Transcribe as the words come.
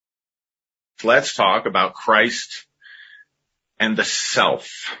let's talk about Christ and the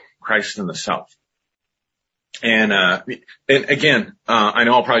self. Christ and the self. And again, I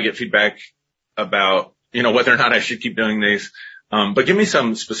know I'll probably get feedback about, whether or not I should keep doing these. But give me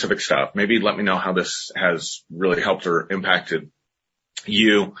some specific stuff. Maybe let me know how this has really helped or impacted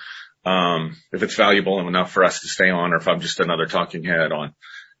you. If it's valuable enough for us to stay on, or if I'm just another talking head on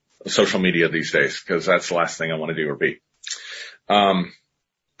social media these days, because that's the last thing I want to do or be. And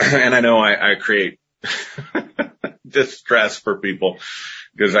I know I create distress for people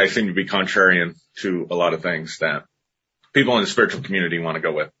because I seem to be contrarian to a lot of things that people in the spiritual community want to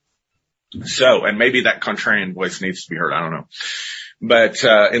go with. So, and maybe that contrarian voice needs to be heard. I don't know. But,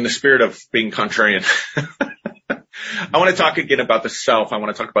 in the spirit of being contrarian, I want to talk again about the self. I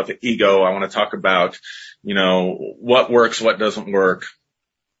want to talk about the ego. I want to talk about, what works, what doesn't work.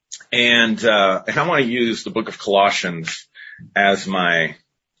 And I want to use the book of Colossians as my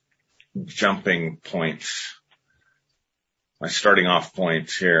jumping points, my starting off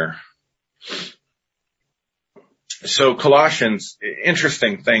points here. So Colossians,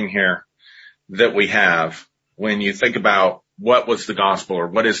 interesting thing here that we have when you think about what was the gospel, or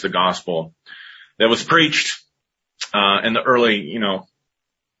what is the gospel that was preached in the early,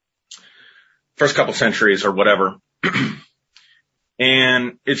 first couple centuries or whatever.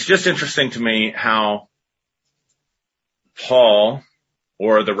 And it's just interesting to me how Paul,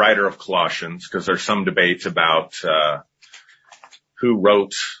 or the writer of Colossians, because there's some debates about who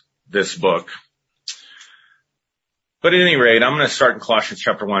wrote this book. But at any rate, I'm going to start in Colossians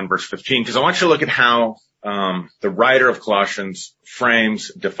chapter 1, verse 15, because I want you to look at how the writer of Colossians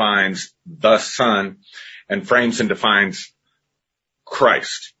defines the Son, and frames and defines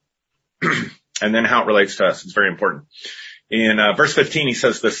Christ, and then how it relates to us. It's very important. In verse 15, he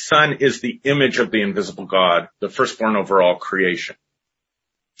says, the Son is the image of the invisible God, the firstborn over all creation.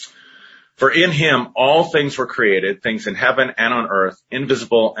 For in him all things were created, things in heaven and on earth,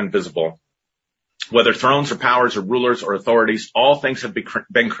 invisible and visible. Whether thrones or powers or rulers or authorities, all things have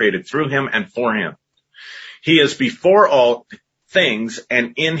been created through him and for him. He is before all things,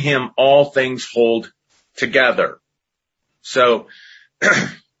 and in him all things hold together. So,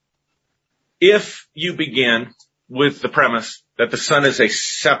 if you begin with the premise that the Son is a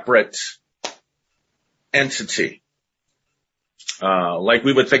separate entity, like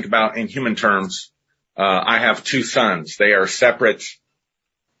we would think about in human terms, I have two sons. They are separate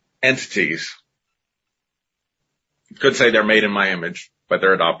entities. You could say they're made in my image, but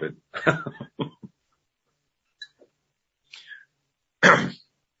they're adopted.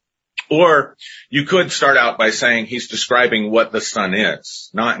 Or you could start out by saying he's describing what the Son is,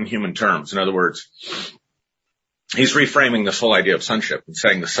 not in human terms. In other words, he's reframing this whole idea of sonship and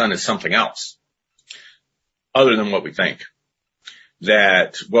saying the Son is something else other than what we think.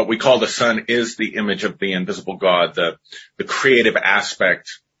 That what we call the Son is the image of the invisible God, the creative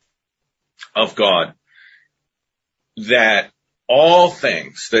aspect of God. That all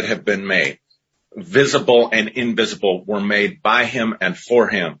things that have been made, visible and invisible, were made by him and for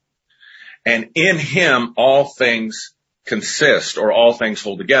him. And in him all things consist, or all things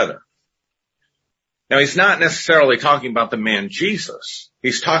hold together. Now, he's not necessarily talking about the man Jesus.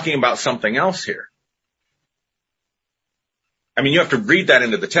 He's talking about something else here. I mean, you have to read that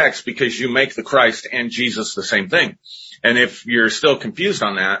into the text, because you make the Christ and Jesus the same thing. And if you're still confused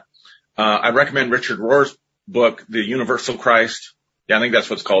on that, I recommend Richard Rohr's book, The Universal Christ. Yeah, I think that's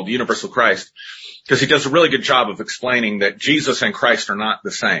what's called, The Universal Christ, because he does a really good job of explaining that Jesus and Christ are not the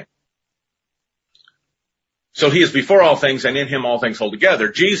same. So he is before all things, and in him all things hold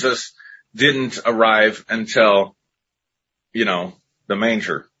together. Jesus didn't arrive until, the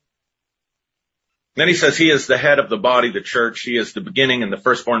manger. Then he says he is the head of the body, the church. He is the beginning and the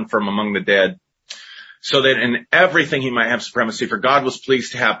firstborn from among the dead, so that in everything he might have supremacy. For God was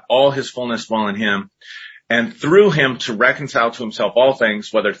pleased to have all his fullness dwell in him, and through him to reconcile to himself all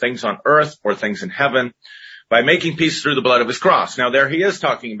things, whether things on earth or things in heaven, by making peace through the blood of his cross. Now there he is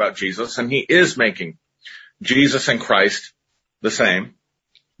talking about Jesus, and he is making Jesus and Christ the same.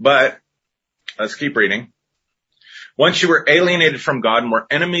 But let's keep reading. Once you were alienated from God and were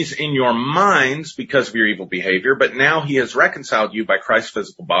enemies in your minds because of your evil behavior, but now he has reconciled you by Christ's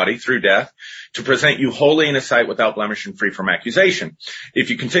physical body through death to present you holy in his sight, without blemish and free from accusation.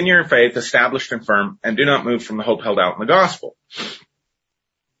 If you continue in faith, established and firm, and do not move from the hope held out in the gospel.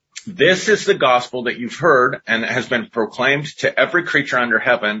 This is the gospel that you've heard and has been proclaimed to every creature under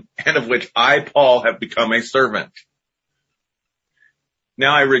heaven, and of which I, Paul, have become a servant.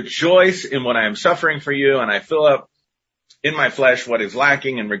 Now I rejoice in what I am suffering for you, and I fill up in my flesh what is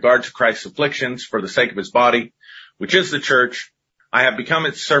lacking in regard to Christ's afflictions for the sake of his body, which is the church, I have become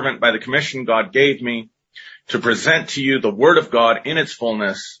its servant by the commission God gave me to present to you the word of God in its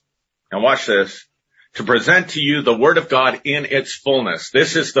fullness. Now watch this. To present to you the word of God in its fullness.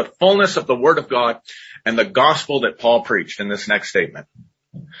 This is the fullness of the word of God and the gospel that Paul preached in this next statement.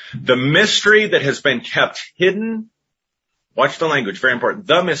 The mystery that has been kept hidden. Watch the language, very important.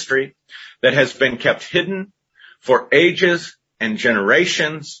 The mystery that has been kept hidden for ages and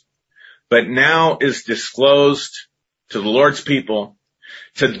generations, but now is disclosed to the Lord's people.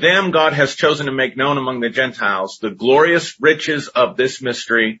 To them God has chosen to make known among the Gentiles the glorious riches of this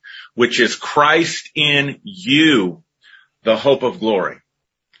mystery, which is Christ in you, the hope of glory.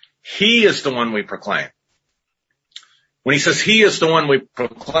 He is the one we proclaim. When he says he is the one we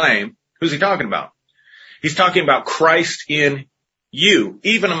proclaim, who's he talking about? He's talking about Christ in you,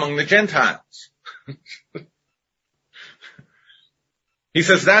 even among the Gentiles. He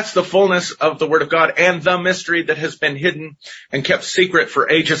says that's the fullness of the word of God and the mystery that has been hidden and kept secret for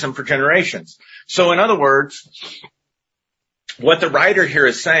ages and for generations. So in other words, what the writer here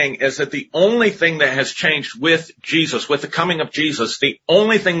is saying is that the only thing that has changed with Jesus, with the coming of Jesus, the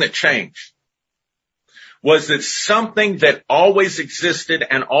only thing that changed was that something that always existed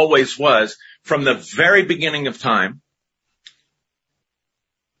and always was from the very beginning of time,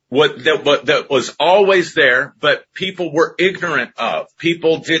 that was always there, but people were ignorant of.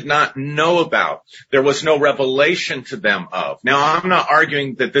 People did not know about. There was no revelation to them of. Now, I'm not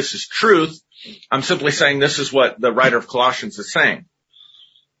arguing that this is truth. I'm simply saying this is what the writer of Colossians is saying.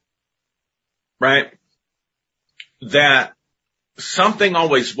 Right? That something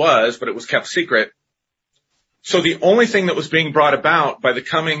always was, but it was kept secret. So the only thing that was being brought about by the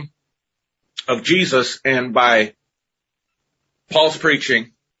coming of Jesus and by Paul's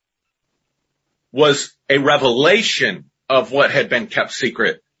preaching was a revelation of what had been kept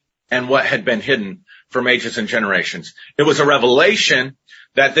secret and what had been hidden from ages and generations. It was a revelation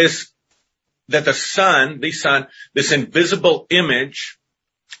that the Son, this invisible image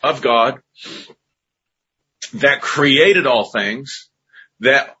of God that created all things,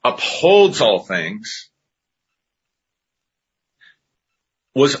 that upholds all things,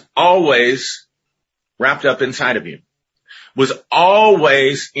 was always wrapped up inside of you, was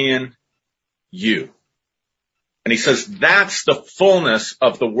always in you. And he says that's the fullness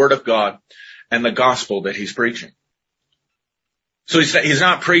of the word of God and the gospel that he's preaching. So he's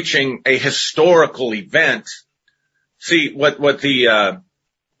not preaching a historical event. See, what the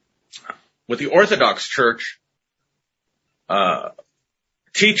Orthodox Church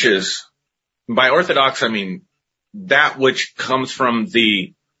teaches, by Orthodox I mean that which comes from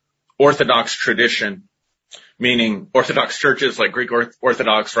the Orthodox tradition, meaning Orthodox churches like Greek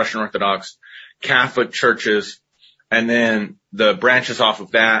Orthodox, Russian Orthodox, Catholic churches, and then the branches off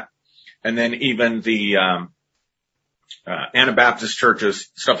of that, and then even the Anabaptist churches,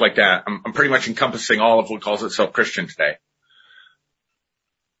 stuff like that. I'm pretty much encompassing all of what calls itself Christian today.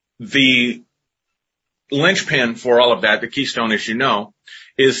 The linchpin for all of that, the keystone, as you know,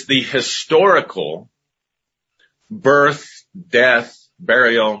 is the historical birth, death,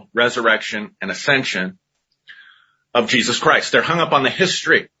 burial, resurrection, and ascension of Jesus Christ. They're hung up on the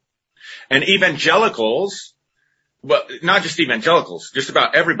history. And evangelicals, well, not just evangelicals, just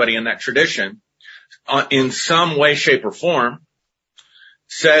about everybody in that tradition, in some way, shape, or form,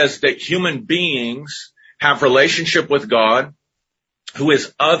 says that human beings have relationship with God who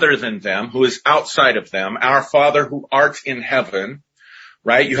is other than them, who is outside of them, our Father who art in heaven,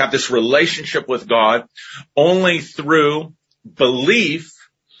 right? You have this relationship with God only through belief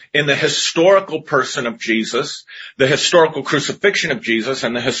in the historical person of Jesus, the historical crucifixion of Jesus,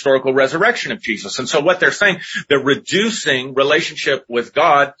 and the historical resurrection of Jesus. And so what they're saying, they're reducing relationship with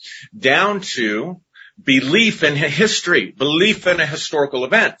God down to belief in history, belief in a historical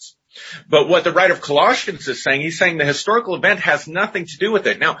event. But what the writer of Colossians is saying, he's saying the historical event has nothing to do with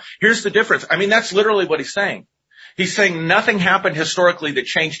it. Now, here's the difference. I mean, that's literally what he's saying. He's saying nothing happened historically that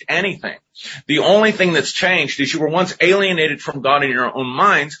changed anything. The only thing that's changed is you were once alienated from God in your own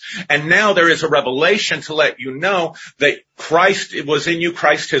minds, and now there is a revelation to let you know that Christ was in you.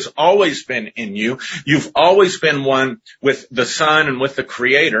 Christ has always been in you. You've always been one with the Son and with the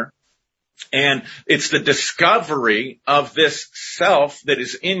Creator. And it's the discovery of this self that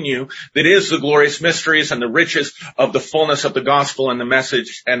is in you that is the glorious mysteries and the riches of the fullness of the gospel and the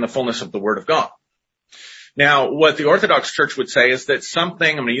message and the fullness of the Word of God. Now, what the Orthodox Church would say is that something,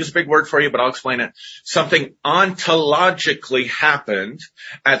 I'm going to use a big word for you, but I'll explain it. Something ontologically happened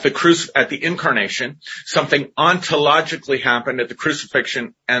at the incarnation. Something ontologically happened at the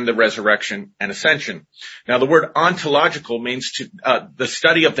crucifixion and the resurrection and ascension. Now, the word ontological means the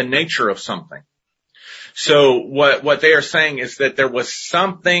study of the nature of something. So what they are saying is that there was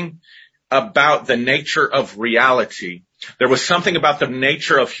something about the nature of reality. There was something about the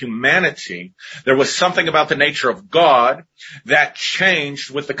nature of humanity. There was something about the nature of God that changed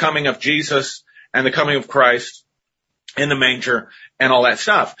with the coming of Jesus and the coming of Christ in the manger and all that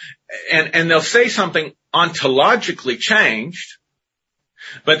stuff. And they'll say something ontologically changed,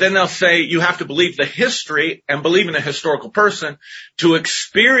 but then they'll say you have to believe the history and believe in a historical person to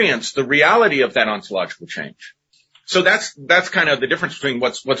experience the reality of that ontological change. So that's kind of the difference between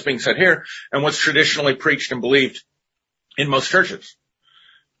what's being said here and what's traditionally preached and believed in most churches.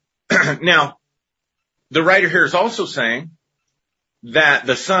 Now, the writer here is also saying that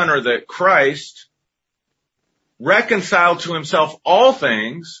the Son or the Christ reconciled to himself all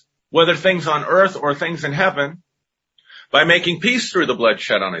things, whether things on earth or things in heaven, by making peace through the blood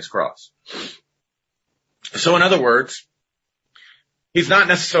shed on his cross. So in other words, he's not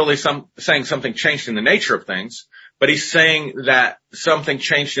necessarily saying something changed in the nature of things, but he's saying that something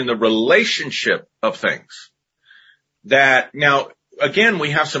changed in the relationship of things. That now, again, we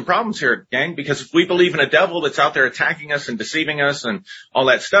have some problems here, gang, because if we believe in a devil that's out there attacking us and deceiving us and all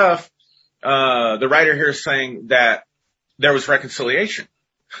that stuff, the writer here is saying that there was reconciliation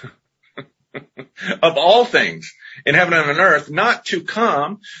of all things in heaven and on earth, not to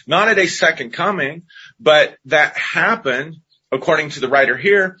come, not at a second coming, but that happened, according to the writer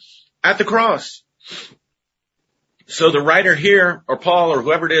here, at the cross. So the writer here, or Paul, or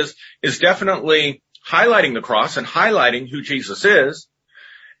whoever it is definitely highlighting the cross and highlighting who Jesus is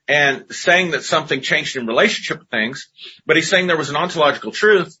and saying that something changed in relationship with things, but he's saying there was an ontological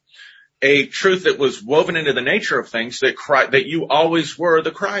truth, a truth that was woven into the nature of things, that you always were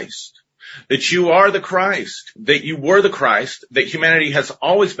the Christ, that you are the Christ, that you were the Christ, that humanity has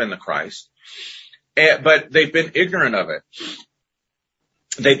always been the Christ, but they've been ignorant of it.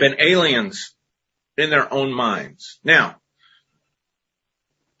 They've been aliens in their own minds. Now,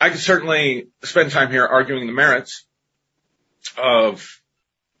 I could certainly spend time here arguing the merits of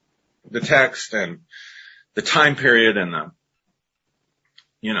the text and the time period and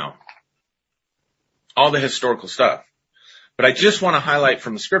all the historical stuff. But I just want to highlight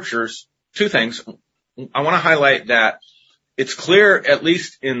from the scriptures two things. I want to highlight that it's clear, at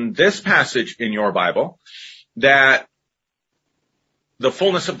least in this passage in your Bible, that the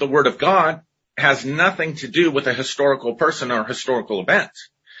fullness of the Word of God has nothing to do with a historical person or historical event,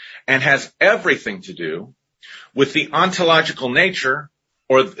 and has everything to do with the ontological nature,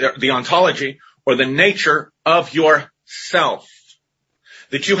 or the ontology, or the nature of yourself.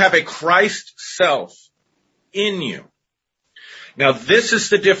 That you have a Christ self in you. Now, this is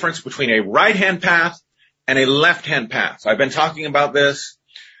the difference between a right-hand path and a left-hand path. I've been talking about this.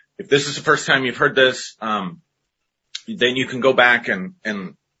 If this is the first time you've heard this, then you can go back and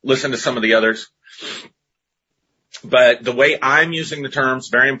listen to some of the others. But the way I'm using the terms,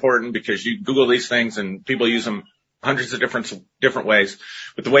 very important, because you Google these things and people use them hundreds of different ways.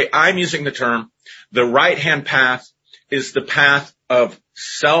 But the way I'm using the term, the right-hand path is the path of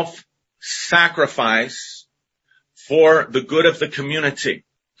self-sacrifice for the good of the community.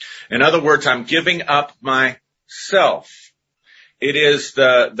 In other words, I'm giving up myself. It is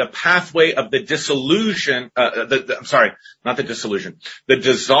the pathway of the dissolution, the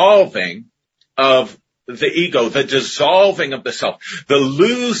dissolving of the ego, the dissolving of the self, the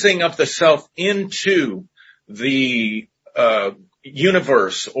losing of the self into the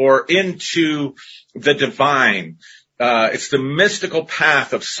universe or into the divine. It's the mystical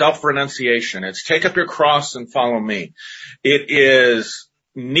path of self-renunciation. It's take up your cross and follow me. It is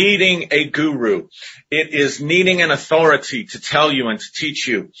needing a guru. It is needing an authority to tell you and to teach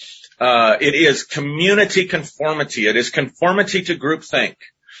you. It is community conformity. It is conformity to groupthink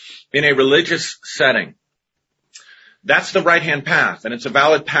in a religious setting. That's the right-hand path, and it's a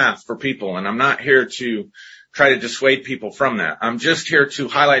valid path for people, and I'm not here to try to dissuade people from that. I'm just here to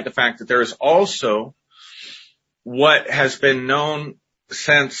highlight the fact that there is also what has been known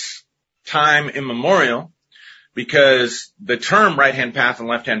since time immemorial, because the term right-hand path and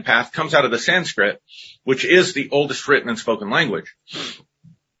left-hand path comes out of the Sanskrit, which is the oldest written and spoken language.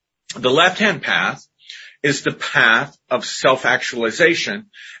 The left-hand path is the path of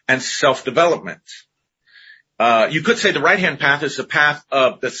self-actualization and self-development. You could say the right-hand path is the path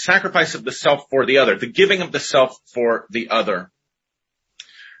of the sacrifice of the self for the other, the giving of the self for the other.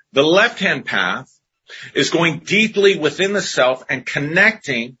 The left-hand path is going deeply within the self and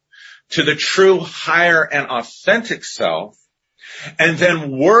connecting to the true, higher, and authentic self, and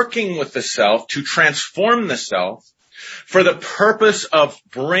then working with the self to transform the self for the purpose of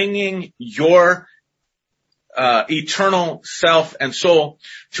bringing your eternal self and soul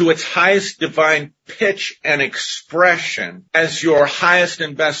to its highest divine pitch and expression as your highest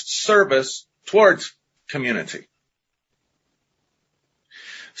and best service towards community.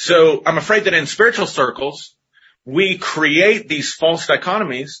 So I'm afraid that in spiritual circles, we create these false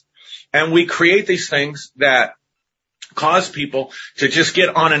dichotomies, and we create these things that cause people to just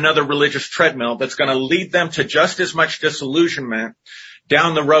get on another religious treadmill that's going to lead them to just as much disillusionment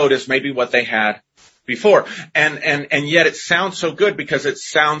down the road as maybe what they had before. And yet it sounds so good because it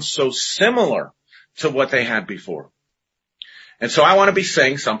sounds so similar to what they had before. And so I want to be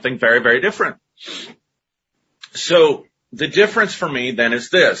saying something very, very different. So the difference for me then is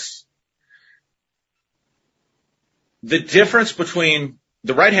this. The difference between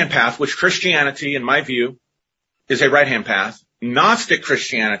the right-hand path, which Christianity, in my view, is a right-hand path. Gnostic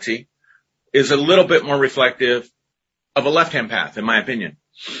Christianity is a little bit more reflective of a left-hand path, in my opinion.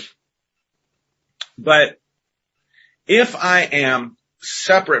 But if I am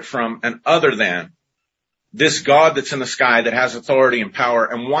separate from and other than this God that's in the sky that has authority and power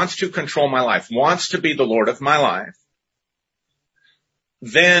and wants to control my life, wants to be the Lord of my life,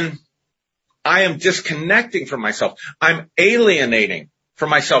 then I am disconnecting from myself. I'm alienating from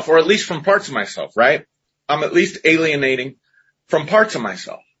myself, or at least from parts of myself, right? I'm at least alienating from parts of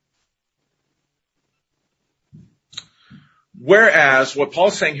myself. Whereas what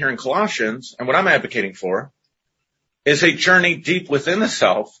Paul's saying here in Colossians, and what I'm advocating for, is a journey deep within the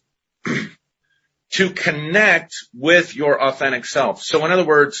self to connect with your authentic self. So in other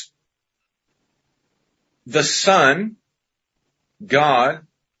words, the Son, God,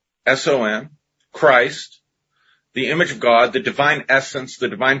 S-O-N, Christ, the image of God, the divine essence, the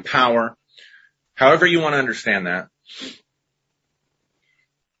divine power, however you want to understand that,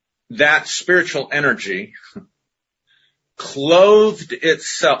 that spiritual energy clothed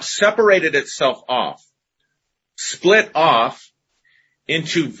itself, separated itself off, split off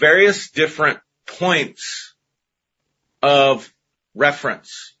into various different points of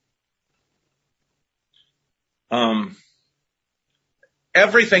reference.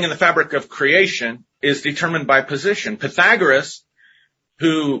 Everything in the fabric of creation is determined by position. Pythagoras,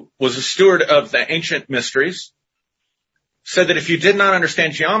 who was a steward of the ancient mysteries, said that if you did not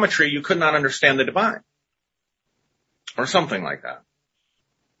understand geometry, you could not understand the divine. Or something like that.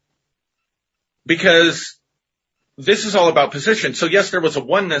 Because this is all about position. So yes, there was a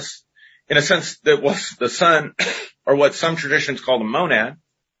oneness in a sense that was the Son, or what some traditions call the monad,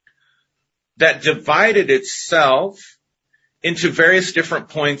 that divided itself into various different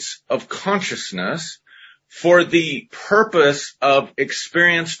points of consciousness for the purpose of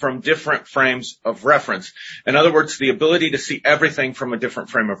experience from different frames of reference. In other words, the ability to see everything from a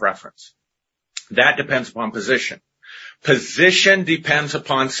different frame of reference. That depends upon position. Position depends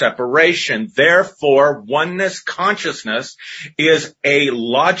upon separation. Therefore, oneness consciousness is a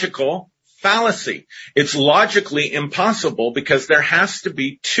logical fallacy. It's logically impossible because there has to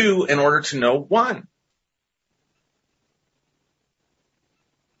be two in order to know one.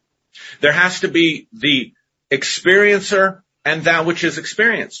 There has to be the experiencer and that which is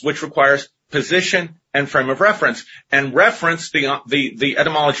experienced, which requires position and frame of reference. And reference, the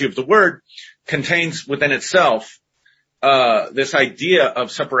etymology of the word, contains within itself this idea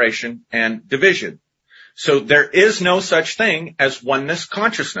of separation and division. So there is no such thing as oneness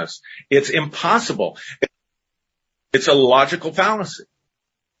consciousness. It's impossible. It's a logical fallacy.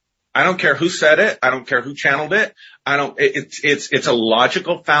 I don't care who said it. I don't care who channeled it. It's a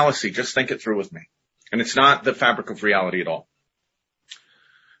logical fallacy. Just think it through with me. And it's not the fabric of reality at all.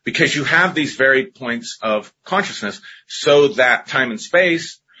 Because you have these varied points of consciousness so that time and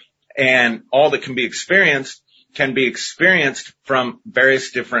space and all that can be experienced from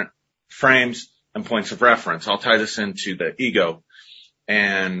various different frames and points of reference. I'll tie this into the ego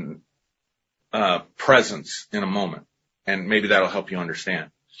and presence in a moment. And maybe that'll help you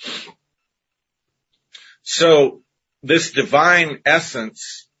understand. So this divine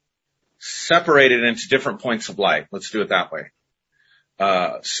essence separated into different points of light. Let's do it that way.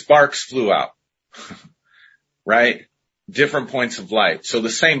 Sparks flew out, right? Different points of light. So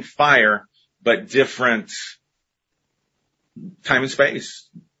the same fire, but different time and space,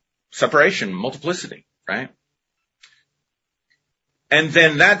 separation, multiplicity, right? And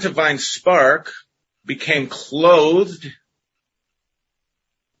then that divine spark became clothed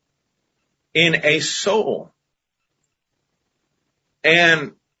in a soul.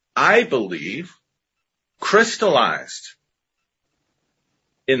 And I believe crystallized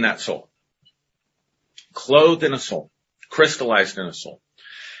in that soul. Clothed in a soul. Crystallized in a soul.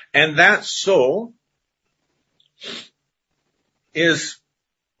 And that soul is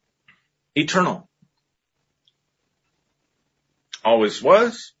eternal. always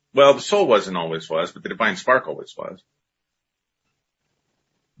was. Well, the soul wasn't always was, but the divine spark always was.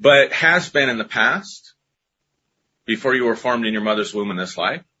 But has been in the past, before you were formed in your mother's womb in this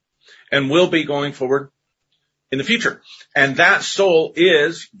life, and will be going forward in the future. And that soul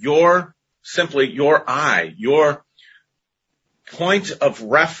is simply your I, your point of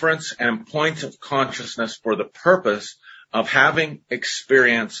reference and point of consciousness for the purpose of having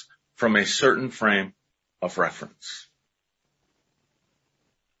experience from a certain frame of reference.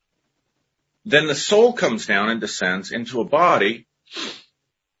 Then the soul comes down and descends into a body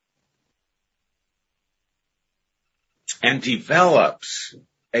and develops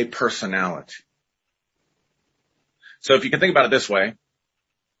a personality. So if you can think about it this way,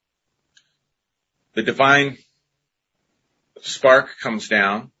 the divine spark comes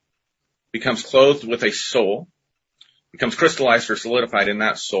down, becomes clothed with a soul, becomes crystallized or solidified in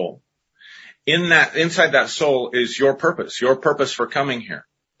that soul. Inside that soul is your purpose for coming here.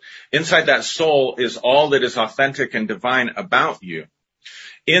 Inside that soul is all that is authentic and divine about you.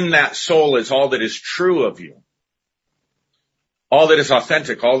 In that soul is all that is true of you. All that is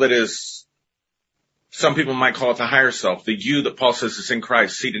authentic, all that is, some people might call it the higher self, the you that Paul says is in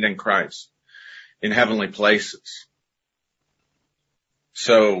Christ, seated in Christ, in heavenly places.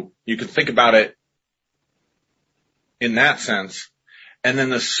 So you can think about it in that sense. And then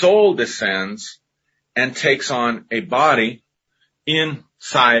the soul descends and takes on a body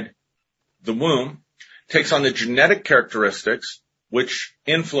inside the womb, takes on the genetic characteristics which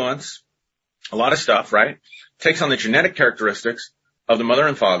influence a lot of stuff, right? Takes on the genetic characteristics of the mother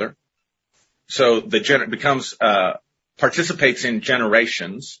and father. So participates in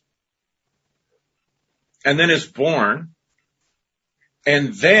generations, and then is born,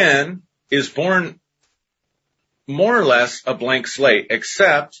 and then is born more or less a blank slate,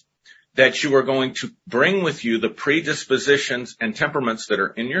 except that you are going to bring with you the predispositions and temperaments that are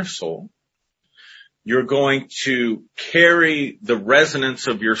in your soul. You're going to carry the resonance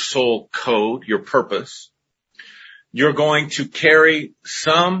of your soul code, your purpose. You're going to carry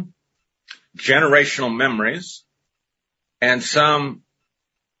some generational memories and some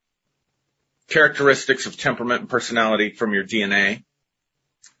characteristics of temperament and personality from your DNA.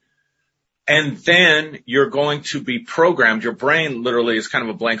 And then you're going to be programmed. Your brain literally is kind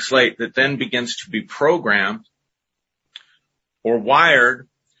of a blank slate that then begins to be programmed or wired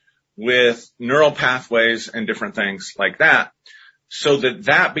with neural pathways and different things like that, so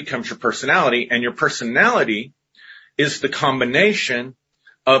that becomes your personality. And your personality is the combination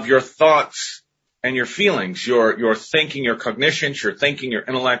of your thoughts and your feelings, your thinking, your cognitions, your thinking, your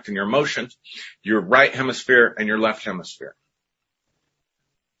intellect, and your emotions, your right hemisphere and your left hemisphere.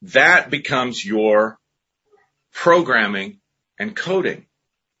 That becomes your programming and coding,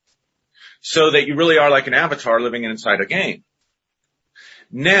 so that you really are like an avatar living inside a game.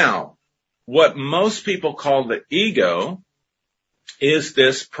 Now, what most people call the ego is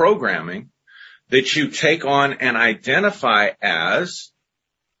this programming that you take on and identify as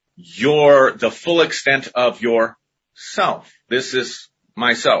the full extent of your self. This is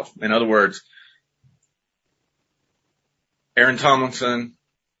myself. In other words, Aaron Tomlinson,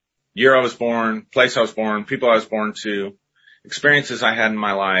 year I was born, place I was born, people I was born to, experiences I had in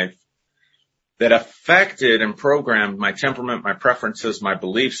my life that affected and programmed my temperament, my preferences, my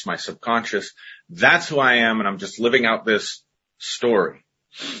beliefs, my subconscious. That's who I am, and I'm just living out this story.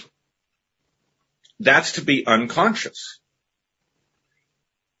 That's to be unconscious.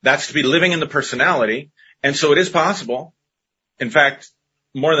 That's to be living in the personality. And so it is possible, in fact,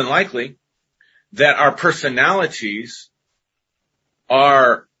 more than likely, that our personalities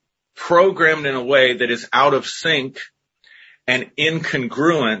are programmed in a way that is out of sync and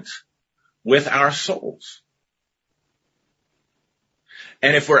incongruent with our souls.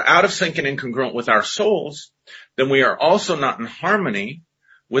 And if we're out of sync and incongruent with our souls, then we are also not in harmony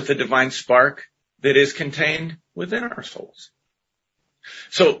with the divine spark that is contained within our souls.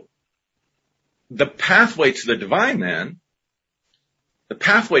 So the pathway to the divine, then, the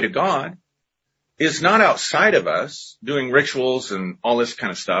pathway to God, is not outside of us doing rituals and all this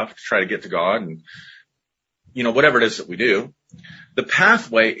kind of stuff to try to get to God and, whatever it is that we do. The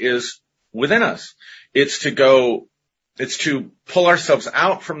pathway is within us. It's to pull ourselves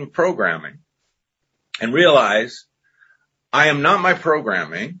out from the programming and realize I am not my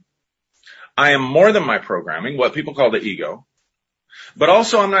programming. I am more than my programming, what people call the ego. But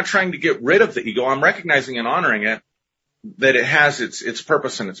also I'm not trying to get rid of the ego. I'm recognizing and honoring it, that it has its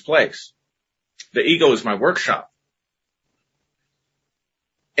purpose and its place. The ego is my workshop.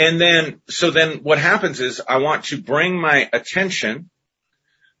 And then what happens is I want to bring my attention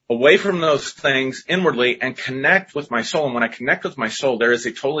away from those things inwardly and connect with my soul. And when I connect with my soul, there is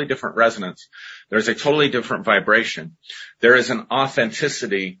a totally different resonance. There is a totally different vibration. There is an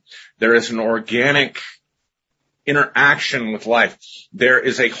authenticity. There is an organic interaction with life. There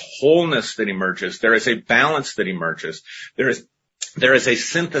is a wholeness that emerges. There is a balance that emerges. There is a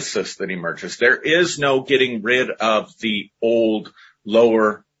synthesis that emerges. There is no getting rid of the old,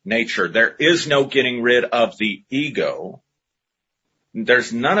 lower nature. There is no getting rid of the ego.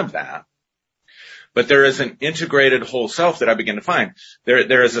 There's none of that. But there is an integrated whole self that I begin to find.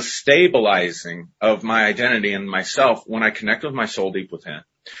 There is a stabilizing of my identity and myself when I connect with my soul deep within.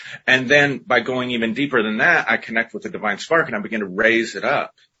 And then by going even deeper than that, I connect with the divine spark and I begin to raise it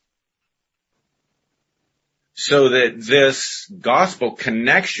up. So that this gospel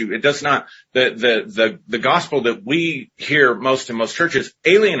connects you. It does not, the gospel that we hear most in most churches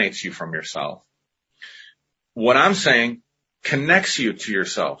alienates you from yourself. What I'm saying connects you to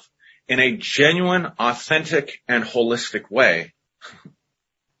yourself in a genuine, authentic, and holistic way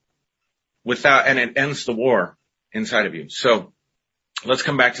and it ends the war inside of you. So let's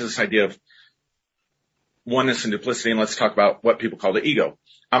come back to this idea of oneness and duplicity, and let's talk about what people call the ego.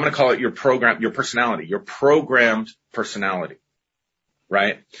 I'm going to call it your personality, your programmed personality,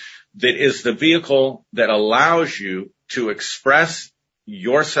 right? That is the vehicle that allows you to express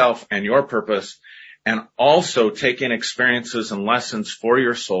yourself and your purpose and also take in experiences and lessons for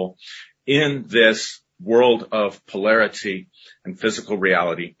your soul in this world of polarity and physical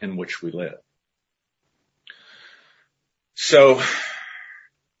reality in which we live. So,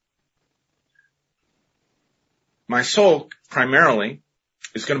 my soul primarily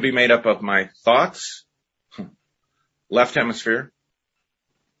is going to be made up of my thoughts, left hemisphere,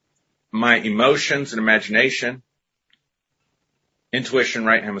 my emotions and imagination, intuition,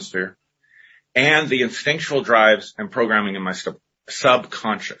 right hemisphere, and the instinctual drives and programming in my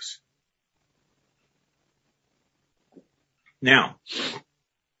subconscious. Now,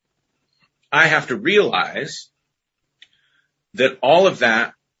 I have to realize that all of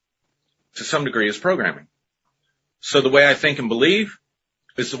that, to some degree, is programming. So the way I think and believe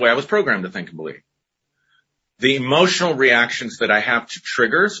is the way I was programmed to think and believe. The emotional reactions that I have to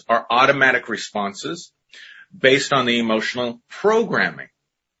triggers are automatic responses based on the emotional programming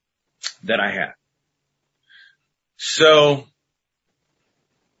that I had. So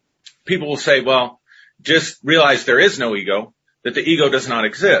people will say, well, just realize there is no ego, that the ego does not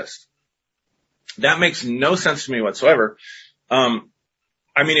exist. That makes no sense to me whatsoever.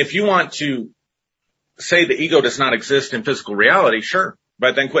 If you want to say the ego does not exist in physical reality, sure,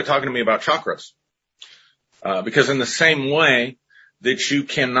 but then quit talking to me about chakras. Because in the same way that you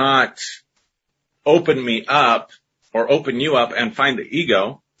cannot open me up or open you up and find the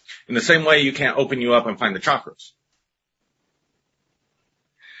ego, in the same way you can't open you up and find the chakras.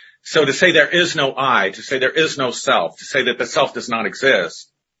 So to say there is no I, to say there is no self, to say that the self does not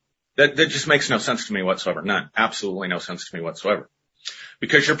exist, that just makes no sense to me whatsoever. None. Absolutely no sense to me whatsoever.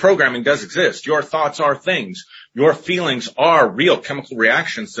 Because your programming does exist. Your thoughts are things. Your feelings are real chemical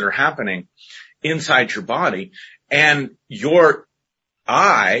reactions that are happening inside your body. And your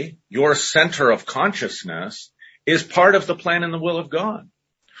I, your center of consciousness, is part of the plan and the will of God.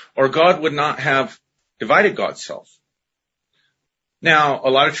 Or God would not have divided God's self. Now, a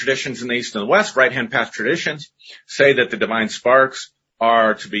lot of traditions in the East and the West, right-hand path traditions, say that the divine sparks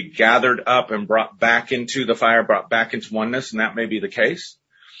are to be gathered up and brought back into the fire, brought back into oneness, and that may be the case.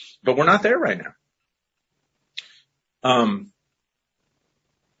 But we're not there right now.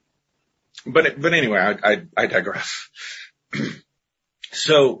 But anyway, I digress.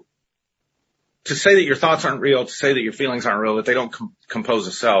 So, to say that your thoughts aren't real, to say that your feelings aren't real, that they don't compose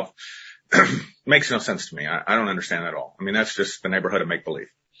a self, makes no sense to me. I don't understand that at all. I mean, that's just the neighborhood of make-believe.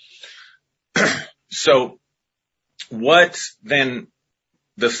 So, what then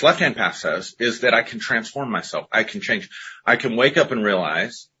this left-hand path says is that I can transform myself. I can change. I can wake up and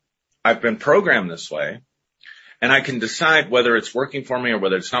realize I've been programmed this way, and I can decide whether it's working for me or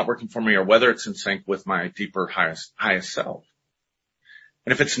whether it's not working for me or whether it's in sync with my deeper, highest self.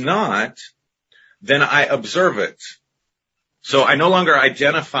 And if it's not, then I observe it. So I no longer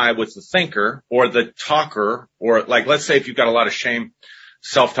identify with the thinker or the talker, or like, let's say if you've got a lot of shame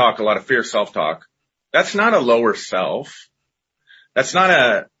self-talk, a lot of fear self-talk, that's not a lower self. That's not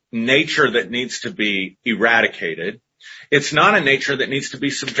a nature that needs to be eradicated. It's not a nature that needs to be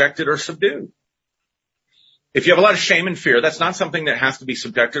subjected or subdued. If you have a lot of shame and fear, that's not something that has to be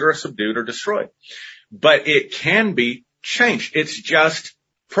subjected or subdued or destroyed. But it can be changed. It's just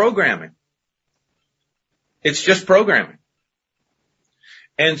programming. It's just programming.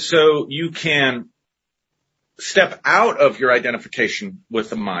 And so you can step out of your identification with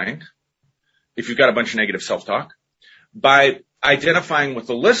the mind, if you've got a bunch of negative self-talk, by identifying with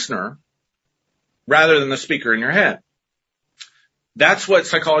the listener rather than the speaker in your head. That's what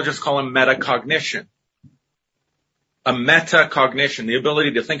psychologists call a metacognition. A metacognition, the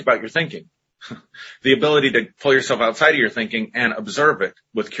ability to think about your thinking, the ability to pull yourself outside of your thinking and observe it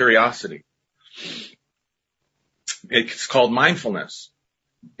with curiosity. It's called mindfulness.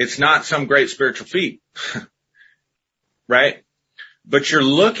 It's not some great spiritual feat, right? But you're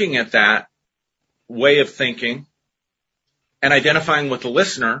looking at that way of thinking and identifying with the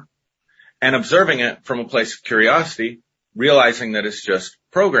listener and observing it from a place of curiosity, realizing that it's just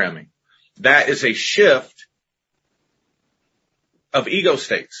programming. That is a shift of ego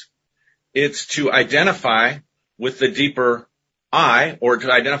states. It's to identify with the deeper I, or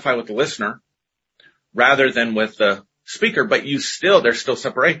to identify with the listener rather than with the speaker, but there's still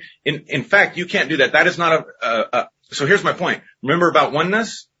separation. In fact, you can't do that. That is not so here's my point. Remember about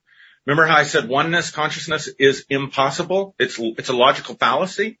oneness? Remember how I said oneness consciousness is impossible? It's a logical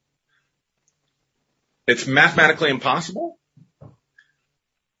fallacy. It's mathematically impossible.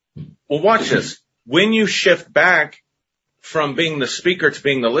 Well, watch this. When you shift back from being the speaker to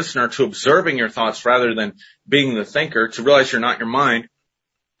being the listener, to observing your thoughts rather than being the thinker, to realize you're not your mind,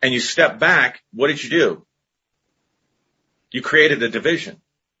 and you step back, what did you do? You created a division.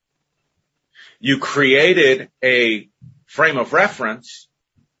 You created a frame of reference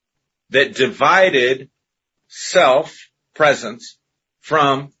that divided self-presence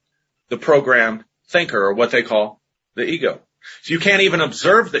from the programmed thinker, or what they call the ego. So you can't even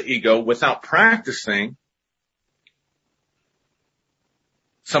observe the ego without practicing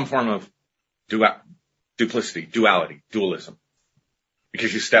some form of duplicity, duality, dualism.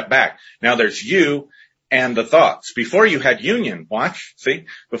 Because you step back. Now there's you and the thoughts. Before you had union, watch, see?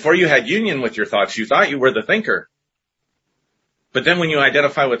 Before you had union with your thoughts, you thought you were the thinker. But then when you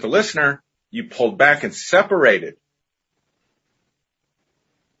identify with the listener, you pulled back and separated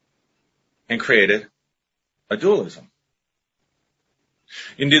and created a dualism.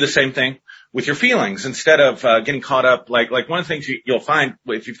 You can do the same thing with your feelings. Instead of getting caught up, like one of the things you'll find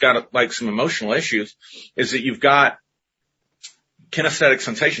if you've got like some emotional issues is that you've got kinesthetic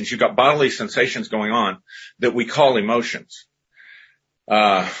sensations. You've got bodily sensations going on that we call emotions.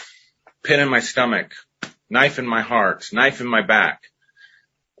 Pin in my stomach, knife in my heart, knife in my back,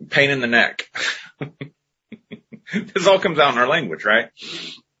 pain in the neck. This all comes out in our language, right?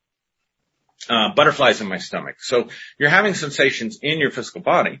 Butterflies in my stomach. So you're having sensations in your physical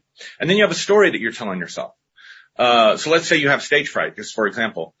body, and then you have a story that you're telling yourself. So let's say you have stage fright, just for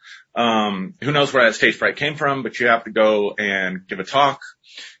example. Who knows where that stage fright came from, but you have to go and give a talk.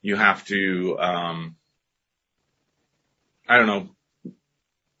 You have to,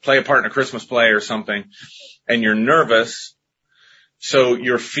 play a part in a Christmas play or something, and you're nervous. So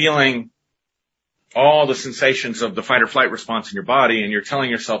you're feeling all the sensations of the fight or flight response in your body, and you're telling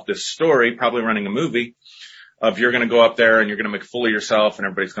yourself this story, probably running a movie, of you're going to go up there and you're going to make a fool of yourself and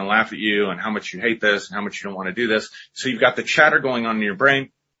everybody's going to laugh at you and how much you hate this and how much you don't want to do this. So you've got the chatter going on in your brain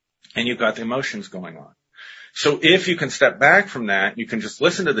and you've got the emotions going on. So if you can step back from that, you can just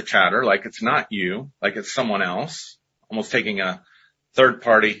listen to the chatter like it's not you, like it's someone else, almost taking a third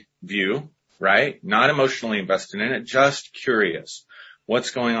party view, right? Not emotionally invested in it, just curious.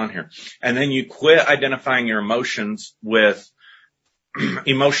 What's going on here? And then you quit identifying your emotions with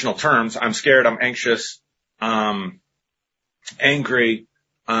emotional terms. I'm scared, I'm anxious, angry,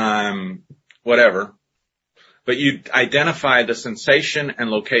 whatever. But you identify the sensation and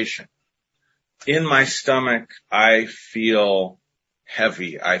location. In my stomach, I feel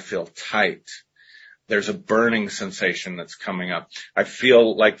heavy. I feel tight. There's a burning sensation that's coming up. I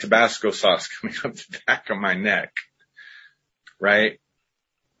feel like Tabasco sauce coming up the back of my neck, right?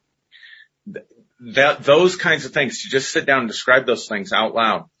 Those kinds of things, to just sit down and describe those things out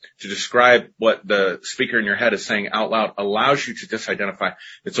loud, to describe what the speaker in your head is saying out loud, allows you to disidentify.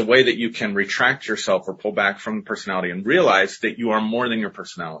 It's a way that you can retract yourself or pull back from the personality and realize that you are more than your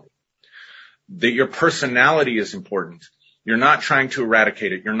personality. That your personality is important. You're not trying to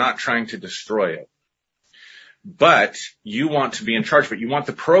eradicate it. You're not trying to destroy it. But you want to be in charge of it. You want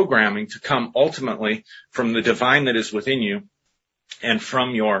the programming to come ultimately from the divine that is within you and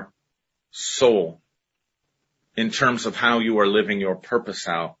from your soul in terms of how you are living your purpose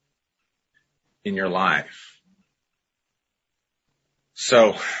out in your life.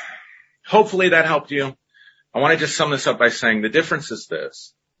 So hopefully that helped you. I want to just sum this up by saying the difference is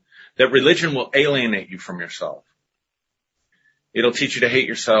this, that religion will alienate you from yourself. It'll teach you to hate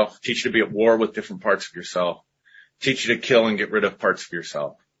yourself, teach you to be at war with different parts of yourself, teach you to kill and get rid of parts of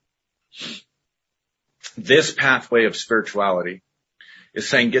yourself. This pathway of spirituality is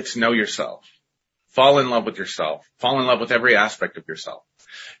saying get to know yourself, fall in love with yourself, fall in love with every aspect of yourself.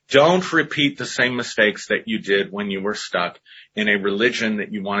 Don't repeat the same mistakes that you did when you were stuck in a religion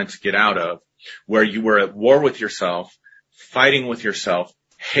that you wanted to get out of, where you were at war with yourself, fighting with yourself,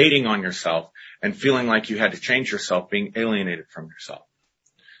 hating on yourself, and feeling like you had to change yourself, being alienated from yourself.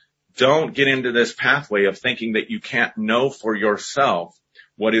 Don't get into this pathway of thinking that you can't know for yourself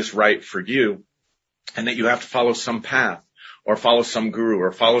what is right for you and that you have to follow some path or follow some guru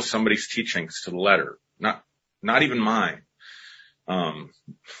or follow somebody's teachings to the letter. Not even mine,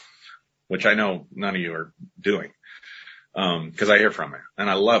 which I know none of you are doing, because I hear from it and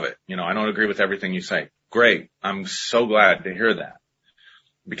I love it. I don't agree with everything you say. Great. I'm so glad to hear that,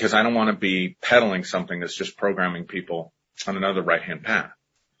 because I don't want to be peddling something that's just programming people on another right-hand path.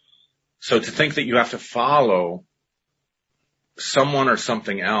 So to think that you have to follow someone or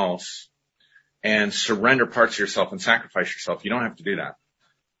something else and surrender parts of yourself and sacrifice yourself, you don't have to do that.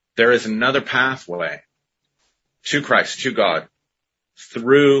 There is another pathway to Christ, to God,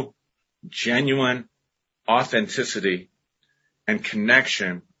 through genuine authenticity and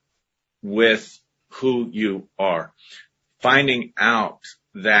connection with who you are. Finding out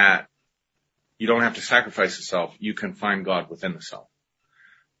that you don't have to sacrifice the self, you can find God within the self.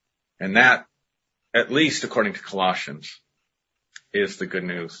 And that, at least according to Colossians, is the good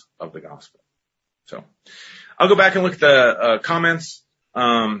news of the gospel. So I'll go back and look at the comments.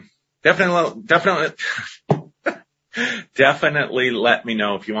 Definitely let me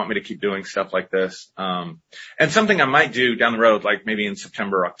know if you want me to keep doing stuff like this. And something I might do down the road, like maybe in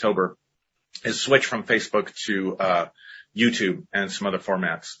September or October, is switch from Facebook to YouTube and some other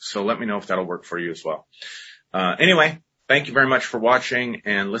formats. So let me know if that'll work for you as well. Anyway, thank you very much for watching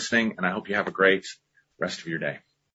and listening, and I hope you have a great rest of your day.